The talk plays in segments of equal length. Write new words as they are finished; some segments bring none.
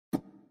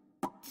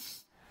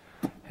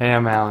Hey,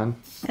 I'm Alan.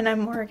 And I'm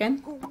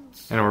Morgan.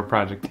 And we're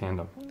Project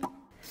Tandem.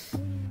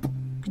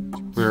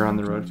 We were on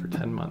the road for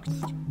 10 months.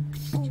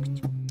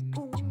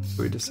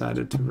 We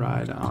decided to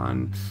ride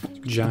on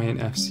giant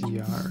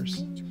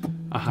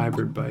FCRs, a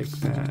hybrid bike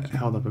that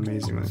held up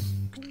amazingly.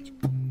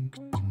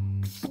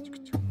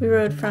 We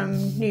rode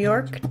from New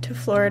York to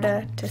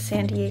Florida to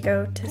San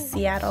Diego to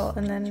Seattle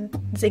and then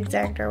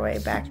zigzagged our way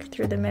back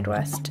through the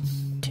Midwest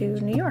to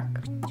New York.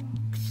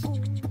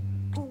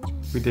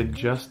 We did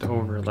just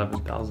over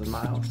 11,000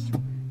 miles.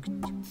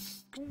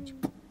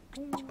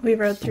 We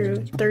rode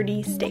through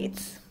 30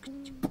 states.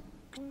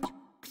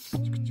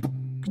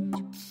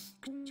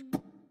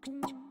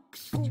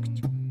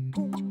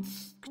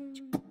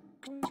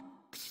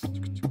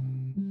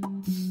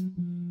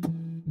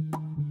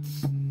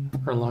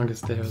 Our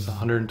longest day was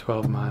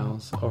 112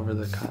 miles over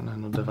the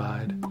Continental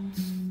Divide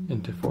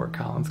into Fort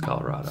Collins,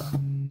 Colorado.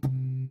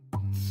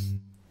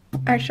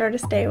 Our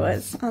shortest day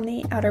was on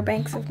the Outer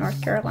Banks of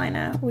North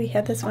Carolina. We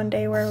had this one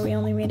day where we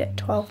only made it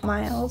 12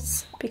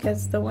 miles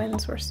because the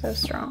winds were so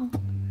strong.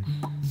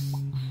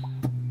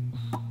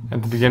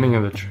 At the beginning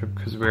of the trip,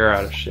 because we were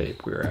out of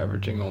shape, we were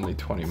averaging only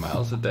 20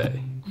 miles a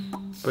day.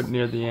 But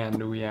near the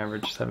end, we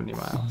averaged 70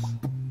 miles.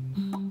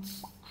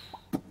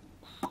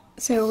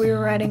 So we were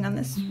riding on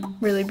this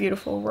really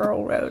beautiful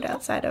rural road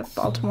outside of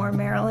Baltimore,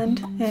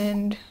 Maryland,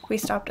 and we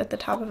stopped at the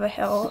top of a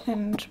hill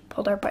and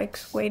pulled our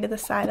bikes way to the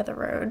side of the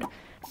road.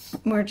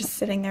 We were just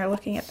sitting there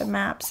looking at the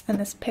maps, and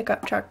this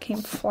pickup truck came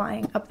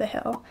flying up the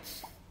hill.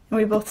 And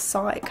we both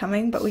saw it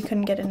coming, but we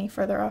couldn't get any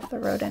further off the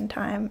road in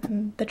time,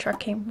 and the truck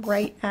came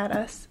right at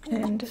us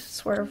and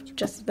swerved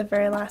just at the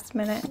very last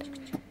minute.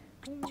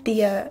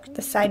 The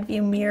side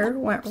view mirror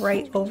went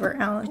right over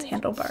Alan's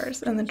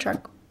handlebars, and the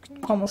truck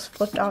almost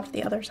flipped off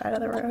the other side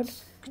of the road.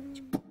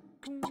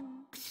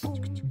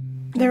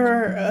 There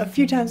were a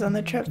few times on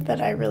the trip that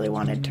I really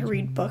wanted to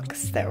read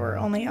books that were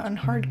only on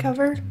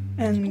hardcover,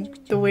 and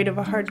the weight of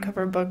a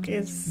hardcover book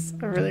is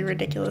a really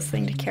ridiculous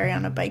thing to carry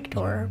on a bike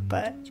tour,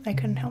 but I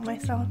couldn't help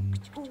myself.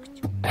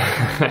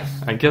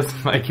 I guess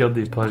my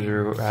guilty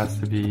pleasure has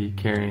to be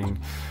carrying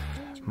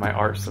my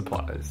art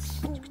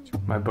supplies.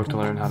 My book to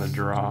learn how to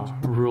draw,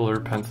 ruler,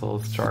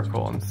 pencils,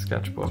 charcoal, and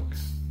sketchbooks.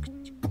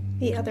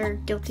 The other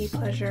guilty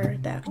pleasure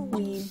that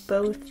we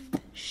both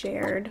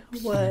shared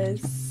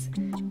was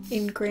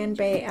in Grand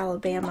Bay,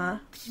 Alabama.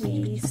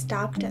 We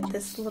stopped at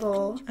this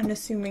little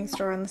unassuming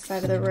store on the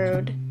side of the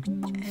road,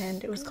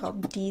 and it was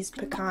called Dee's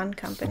Pecan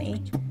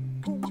Company.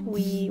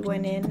 We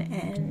went in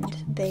and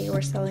they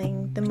were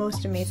selling the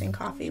most amazing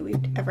coffee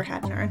we'd ever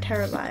had in our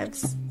entire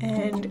lives,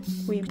 and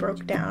we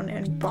broke down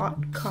and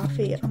bought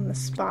coffee on the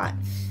spot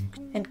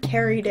and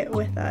carried it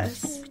with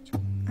us.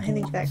 I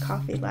think that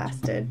coffee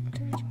lasted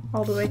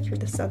all the way through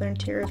the southern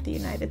tier of the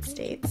United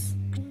States,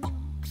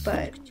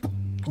 but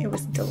it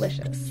was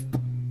delicious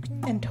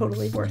and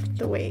totally worth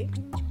the wait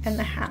and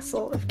the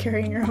hassle of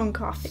carrying your own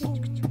coffee.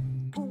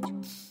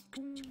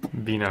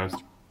 Beano's.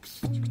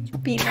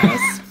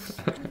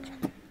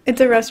 It's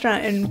a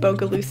restaurant in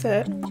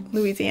Bogalusa,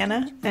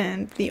 Louisiana,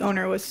 and the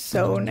owner was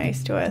so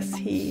nice to us.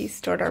 He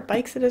stored our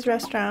bikes at his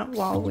restaurant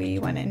while we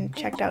went and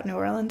checked out New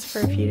Orleans for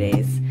a few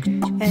days,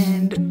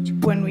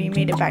 and when we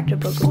made it back to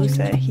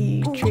Bogalusa,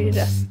 he treated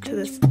us to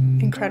this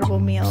incredible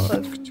meal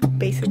of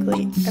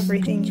basically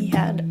everything he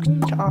had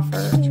to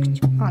offer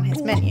on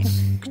his menu.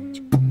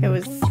 It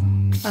was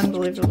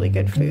unbelievably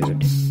good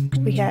food.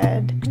 We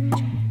had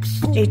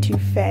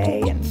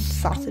etouffee and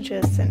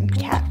sausages and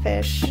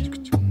catfish.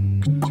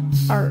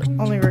 Our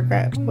only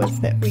regret was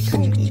that we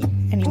couldn't eat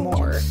any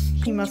more.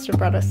 He must have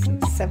brought us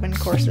 7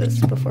 courses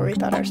before we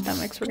thought our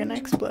stomachs were going to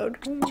explode.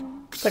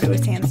 But it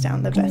was hands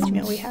down the best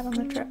meal we had on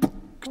the trip.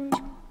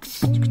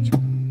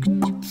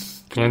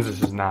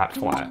 Kansas is not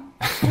flat.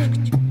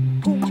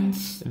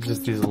 It's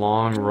just these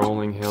long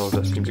rolling hills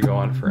that seem to go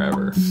on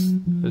forever.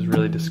 It was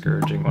really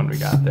discouraging when we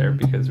got there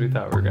because we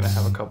thought we were going to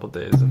have a couple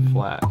days of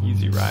flat,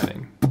 easy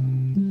riding.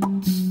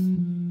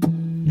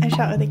 I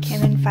shot with a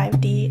Canon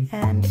 5D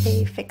and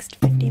a fixed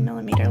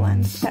 50mm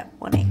lens at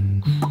 1.8.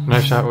 And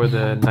I shot with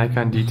a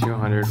Nikon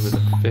D200 with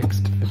a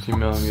fixed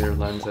 50mm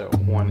lens at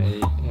 1.8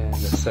 and a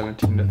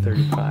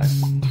 17-35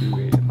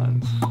 2.8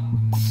 lens.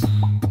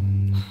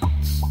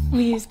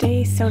 We used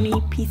a Sony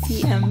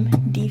PCM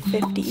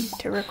D50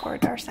 to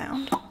record our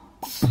sound.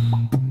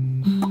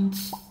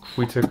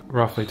 We took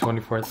roughly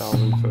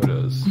 24,000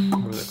 photos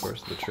over the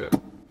course of the trip.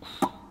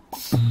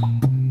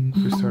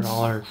 We stored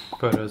all our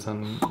photos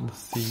on the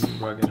C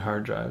rugged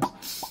hard drives.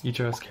 Each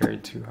of us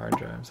carried 2 hard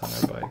drives on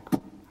our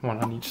bike, one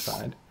on each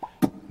side,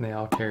 and they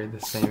all carried the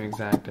same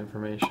exact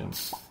information.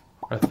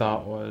 Our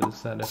thought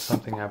was that if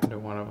something happened to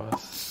one of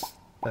us,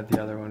 that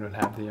the other one would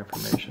have the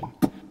information.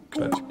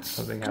 But if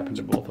something happened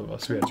to both of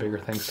us, we had bigger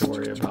things to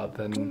worry about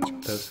than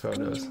those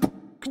photos.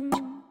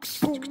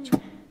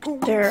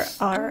 There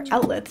are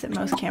outlets at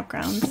most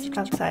campgrounds,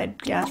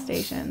 outside gas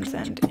stations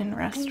and in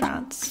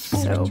restaurants.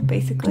 So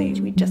basically,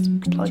 we just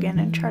plug in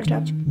and charge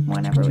up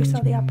whenever we saw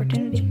the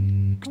opportunity.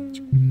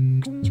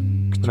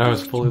 When I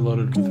was fully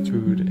loaded with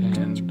food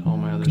and all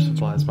my other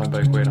supplies, my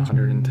bike weighed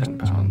 110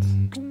 pounds.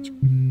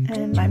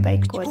 and my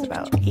bike was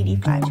about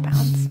 85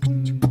 pounds.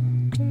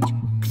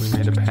 We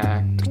made a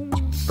pact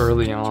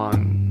early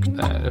on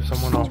that if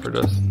someone offered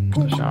us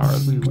a shower,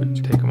 we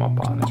would take them up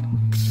on it.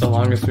 The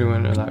longest we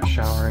went without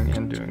showering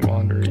and doing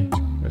laundry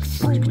was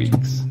 3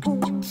 weeks.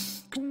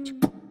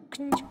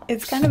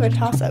 It's kind of a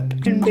toss-up.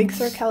 In Big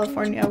Sur,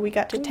 California, we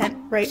got to tent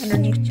right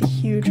underneath the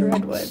huge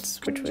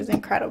redwoods, which was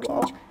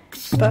incredible.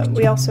 But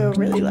we also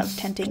really loved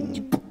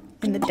tenting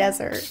in the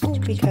desert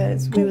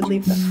because we would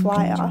leave the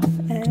fly off,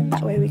 and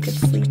that way we could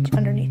sleep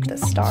underneath the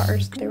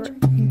stars. They were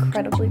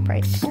incredibly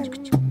bright there.